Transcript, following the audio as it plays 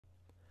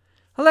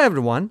Hello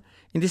everyone.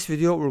 In this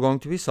video we're going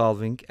to be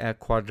solving a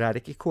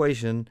quadratic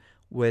equation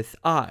with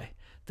I,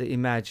 the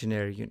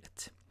imaginary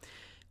unit.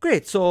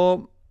 Great,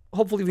 so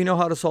hopefully we know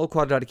how to solve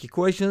quadratic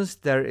equations.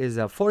 There is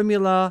a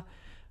formula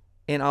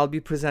and I'll be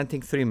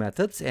presenting three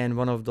methods, and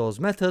one of those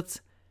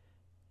methods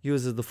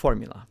uses the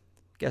formula.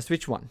 Guess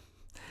which one?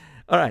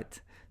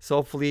 Alright, so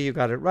hopefully you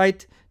got it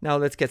right. Now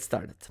let's get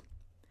started.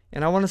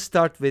 And I want to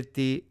start with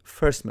the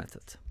first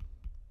method.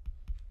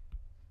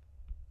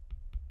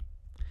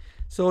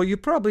 So you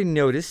probably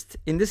noticed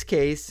in this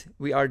case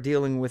we are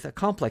dealing with a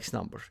complex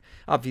number.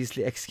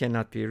 Obviously x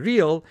cannot be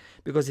real,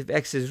 because if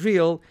x is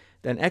real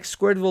then x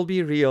squared will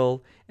be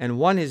real and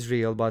 1 is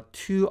real, but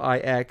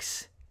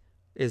 2ix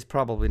is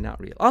probably not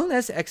real.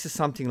 Unless x is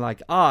something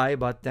like I,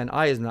 but then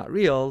I is not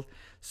real,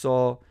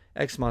 so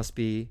x must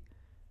be,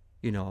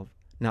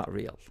 not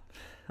real.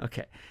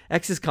 Okay,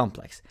 x is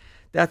complex.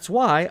 That's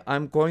why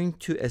I'm going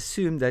to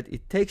assume that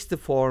it takes the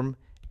form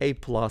a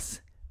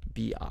plus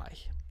bi.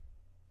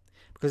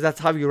 Because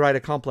that's how you write a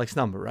complex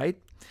number, right?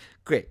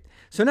 Great.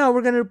 So now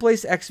we're going to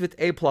replace x with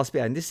a plus b.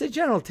 And this is a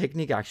general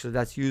technique, actually,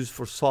 that's used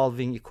for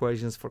solving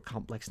equations for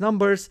complex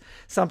numbers.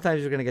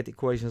 Sometimes you're going to get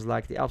equations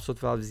like the absolute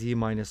value of z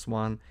minus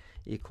 1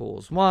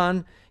 equals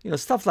 1.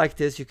 Stuff like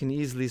this, you can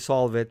easily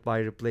solve it by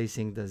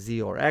replacing the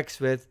z or x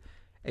with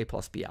a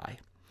plus bi,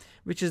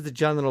 which is the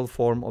general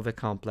form of a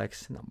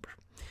complex number.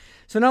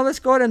 So now let's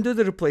go ahead and do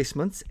the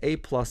replacements. A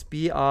plus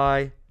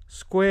bi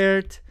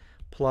squared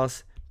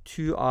plus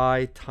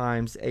 2i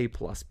times a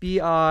plus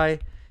bi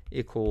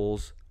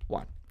equals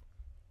 1.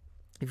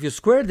 If you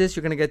square this,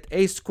 you're going to get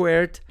a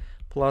squared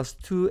plus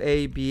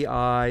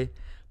 2abi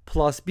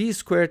plus b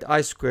squared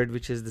I squared,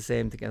 which is the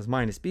same thing as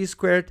minus b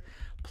squared,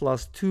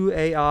 plus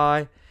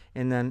 2ai,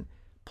 and then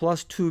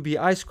plus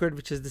 2bi squared,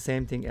 which is the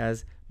same thing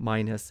as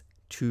minus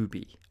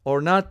 2b.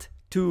 Or not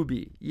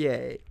 2b.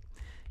 Yay.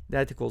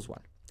 That equals 1.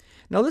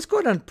 Now let's go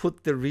ahead and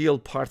put the real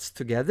parts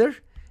together.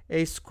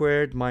 A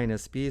squared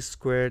minus b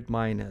squared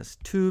minus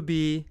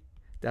 2b,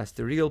 that's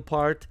the real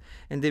part.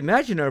 And the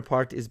imaginary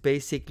part is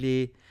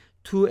basically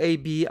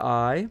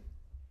 2abi,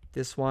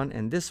 this one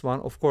and this one.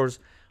 Of course,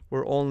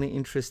 we're only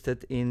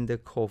interested in the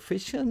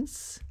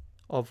coefficients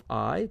of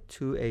I,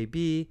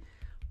 2ab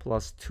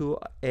plus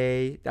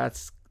 2a,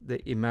 that's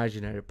the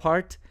imaginary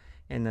part,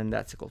 and then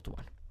that's equal to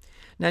 1.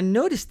 Now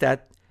notice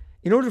that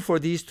in order for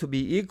these to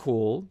be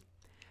equal,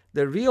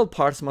 the real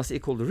parts must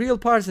equal the real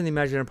parts and the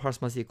imaginary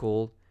parts must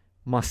equal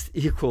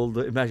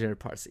the imaginary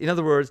parts. In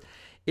other words,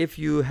 if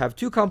you have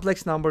two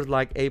complex numbers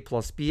like a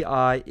plus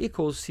bi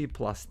equals c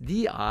plus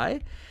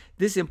di,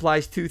 this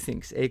implies two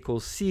things: a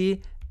equals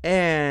c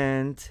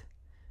and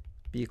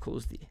b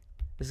equals d.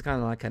 This is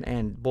kind of like an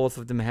and. Both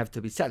of them have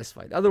to be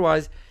satisfied.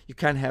 Otherwise, you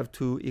can't have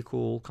two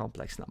equal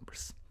complex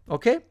numbers.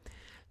 Okay?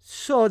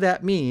 So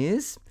that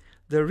means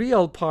the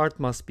real part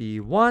must be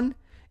 1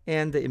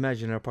 and the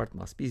imaginary part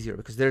must be 0,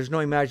 because there's no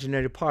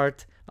imaginary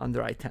part on the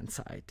right hand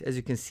side, as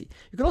you can see.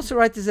 You can also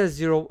write this as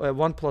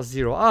 1 plus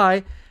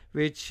 0i,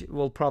 which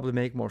will probably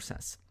make more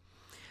sense.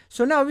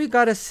 So now we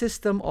got a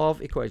system of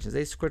equations: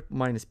 a squared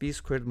minus b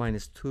squared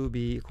minus 2b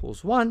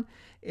equals 1,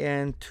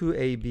 and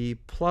 2ab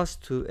plus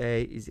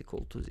 2a is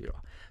equal to 0.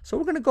 So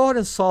we're going to go ahead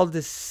and solve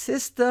this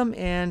system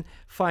and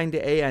find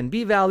the a and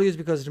b values,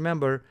 because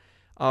remember,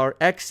 our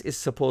x is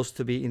supposed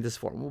to be in this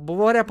form. But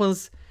what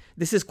happens?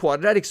 This is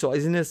quadratic, so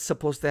isn't it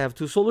supposed to have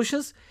two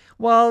solutions?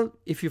 Well,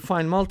 if you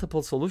find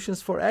multiple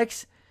solutions for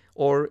x,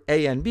 or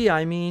a and b,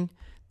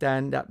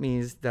 then that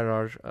means there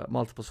are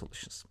multiple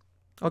solutions.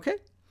 Okay?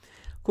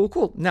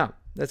 Cool. Now,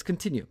 let's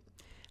continue.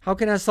 How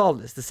can I solve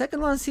this? The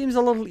second one seems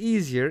a little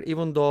easier,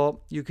 even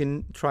though you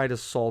can try to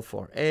solve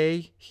for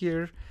a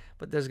here,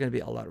 but there's going to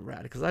be a lot of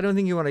radicals. I don't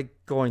think you want to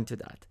go into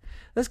that.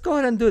 Let's go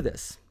ahead and do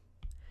this.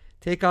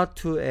 Take out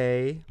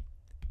 2a,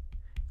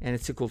 and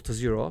it's equal to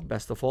 0,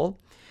 best of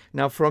all.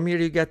 Now from here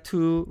you get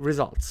two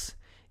results.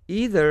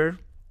 Either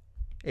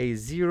a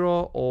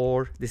 0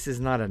 or, this is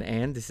not an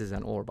and, this is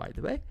an or, by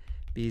the way,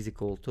 b is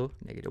equal to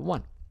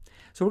 -1.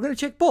 So we're going to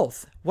check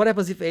both. What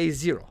happens if a is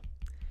 0?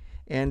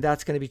 And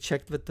that's going to be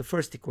checked with the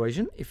first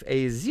equation. If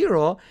a is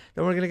 0,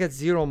 then we're going to get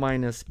 0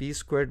 minus b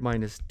squared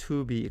minus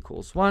 2b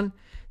equals 1.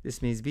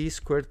 This means b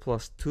squared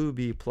plus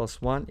 2b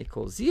plus 1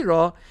 equals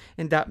 0.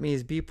 And that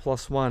means b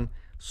plus 1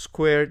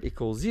 squared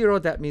equals 0.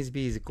 That means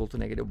b is equal to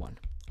 -1.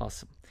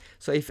 Awesome.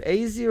 So if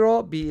a is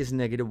 0, b is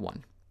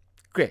 -1.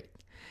 Great.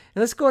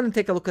 And let's go ahead and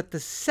take a look at the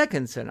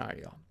second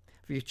scenario.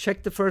 We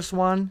checked the first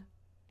one,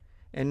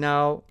 and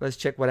now let's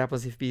check what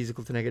happens if b is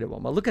equal to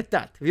 -1. Well, look at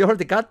that. We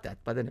already got that,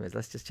 but anyways,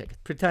 let's just check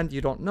it. Pretend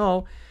you don't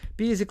know.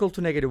 B is equal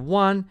to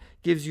 -1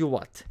 gives you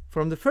what?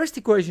 From the first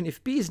equation,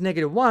 if b is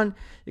 -1,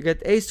 you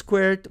get a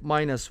squared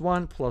minus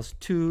 1 plus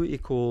 2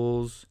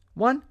 equals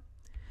 1.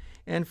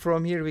 And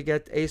from here we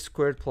get a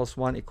squared plus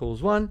 1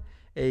 equals 1.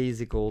 A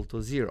is equal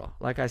to 0.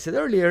 Like I said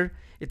earlier,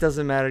 it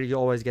doesn't matter, you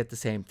always get the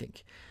same thing.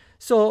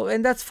 So,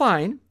 and that's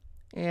fine,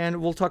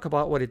 and we'll talk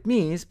about what it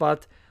means,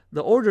 but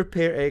the order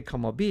pair a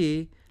comma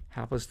b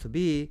happens to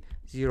be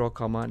 0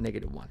 comma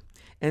 -1.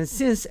 And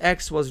since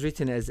x was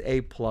written as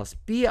a plus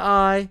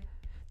bi,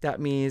 that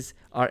means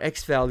our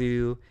x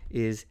value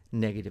is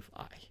negative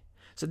I.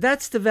 So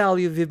that's the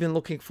value we've been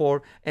looking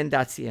for, and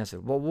that's the answer.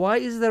 But why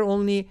is there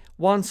only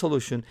one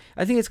solution?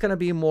 I think it's going to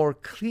be more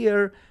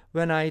clear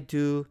when I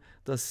do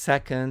the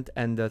second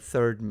and the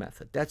third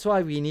method. That's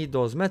why we need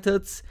those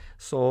methods,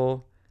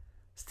 so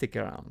stick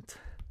around.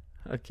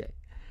 Okay.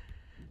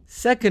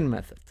 Second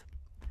method.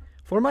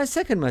 For my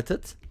second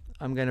method,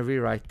 I'm going to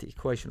rewrite the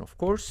equation, of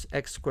course.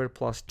 X squared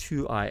plus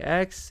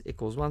 2ix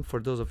equals 1. For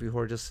those of you who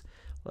are just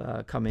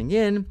coming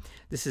in,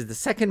 this is the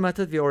second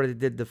method. We already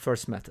did the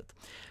first method.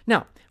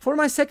 Now, for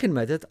my second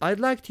method, I'd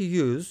like to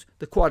use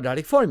the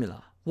quadratic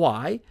formula.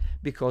 Why?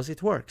 Because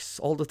it works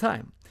all the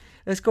time.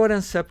 Let's go ahead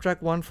and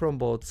subtract 1 from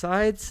both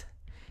sides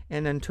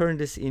and then turn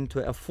this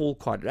into a full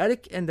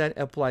quadratic and then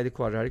apply the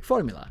quadratic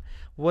formula.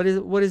 What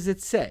does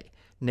it say?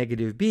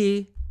 Negative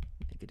b,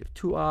 negative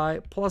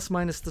 2i, plus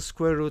minus the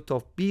square root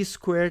of b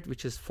squared,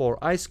 which is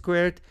 4i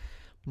squared,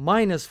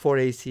 minus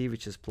 4ac,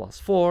 which is plus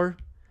 4,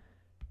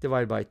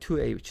 divided by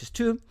 2a, which is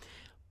 2.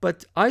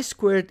 But I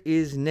squared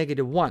is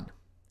negative 1.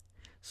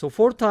 So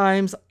 4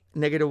 times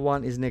negative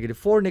 1 is negative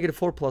 4. Negative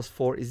 4 plus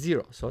 4 is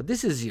 0. So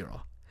this is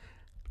 0.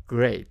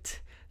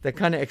 Great. That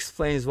kind of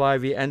explains why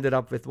we ended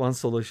up with one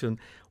solution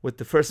with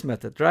the first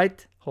method,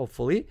 right?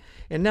 Hopefully.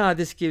 And now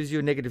this gives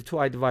you negative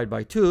 2i divided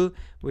by 2,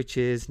 which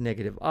is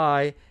negative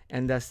I.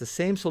 And that's the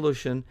same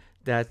solution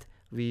that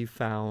we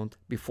found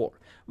before.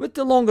 With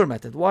the longer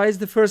method, why is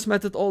the first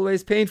method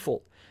always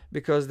painful?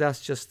 Because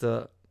that's just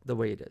the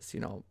way it is.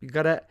 You know, you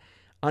gotta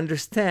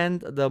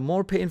understand the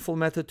more painful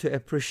method to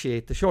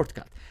appreciate the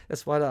shortcut.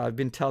 That's what I've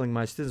been telling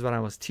my students when I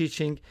was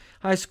teaching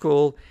high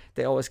school.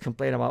 They always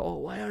complain about, oh,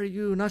 why are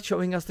you not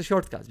showing us the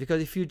shortcuts?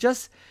 Because if you're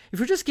just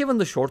given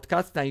the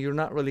shortcuts, then you're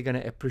not really going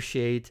to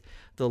appreciate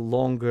the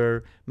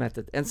longer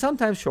method. And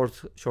sometimes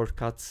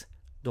shortcuts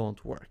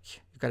don't work.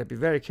 You got to be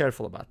very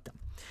careful about them.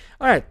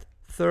 All right,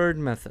 third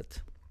method.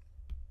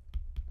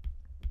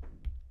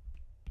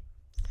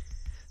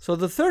 So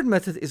the third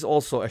method is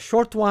also a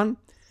short one.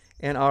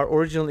 And our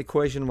original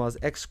equation was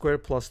x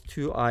squared plus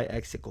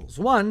 2ix equals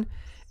 1.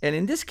 And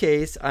in this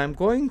case, I'm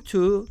going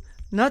to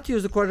not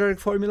use the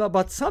quadratic formula,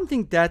 but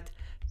something that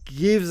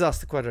gives us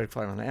the quadratic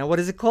formula. And what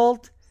is it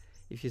called?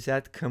 If you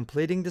said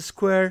completing the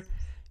square,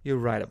 you're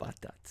right about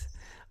that.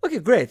 Okay,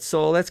 great.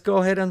 So let's go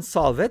ahead and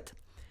solve it.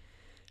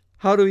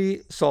 How do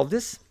we solve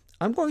this?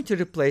 I'm going to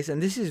replace,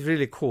 and this is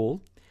really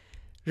cool,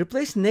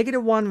 replace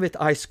negative 1 with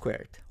I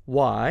squared.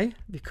 Why?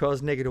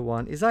 Because negative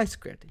 1 is I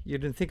squared. You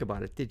didn't think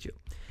about it, did you?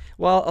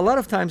 Well, a lot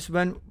of times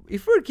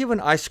if we're given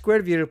I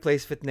squared, we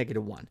replace with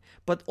negative 1.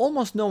 But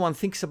almost no one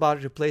thinks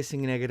about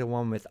replacing negative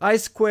 1 with I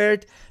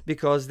squared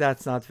because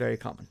that's not very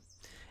common.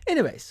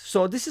 Anyways,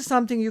 so this is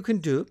something you can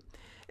do.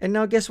 And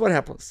now guess what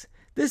happens?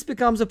 This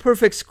becomes a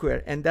perfect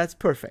square, and that's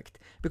perfect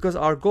because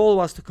our goal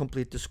was to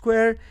complete the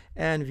square,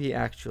 and we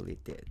actually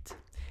did.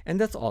 And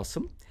that's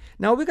awesome.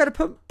 Now we got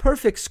a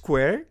perfect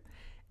square,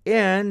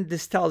 and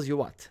this tells you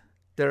what?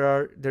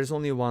 There's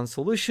only one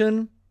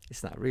solution.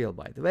 It's not real,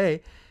 by the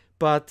way.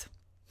 But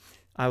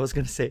I was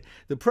going to say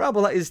the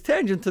parabola is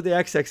tangent to the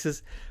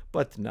x-axis,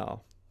 but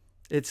no,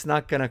 it's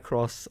not going to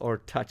cross or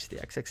touch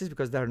the x-axis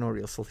because there are no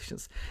real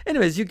solutions.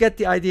 Anyways, you get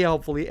the idea,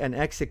 hopefully, and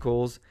x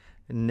equals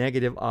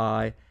negative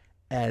I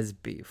as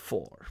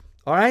before.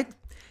 All right?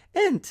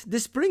 And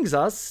this brings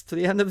us to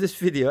the end of this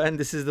video, and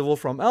this is the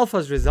Wolfram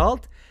Alpha's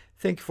result.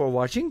 Thank you for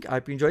watching. I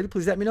hope you enjoyed it.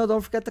 Please let me know. Don't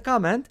forget to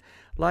comment,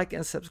 like,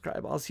 and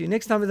subscribe. I'll see you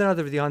next time with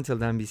another video. Until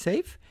then, be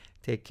safe,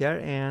 take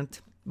care, and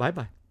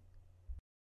bye-bye.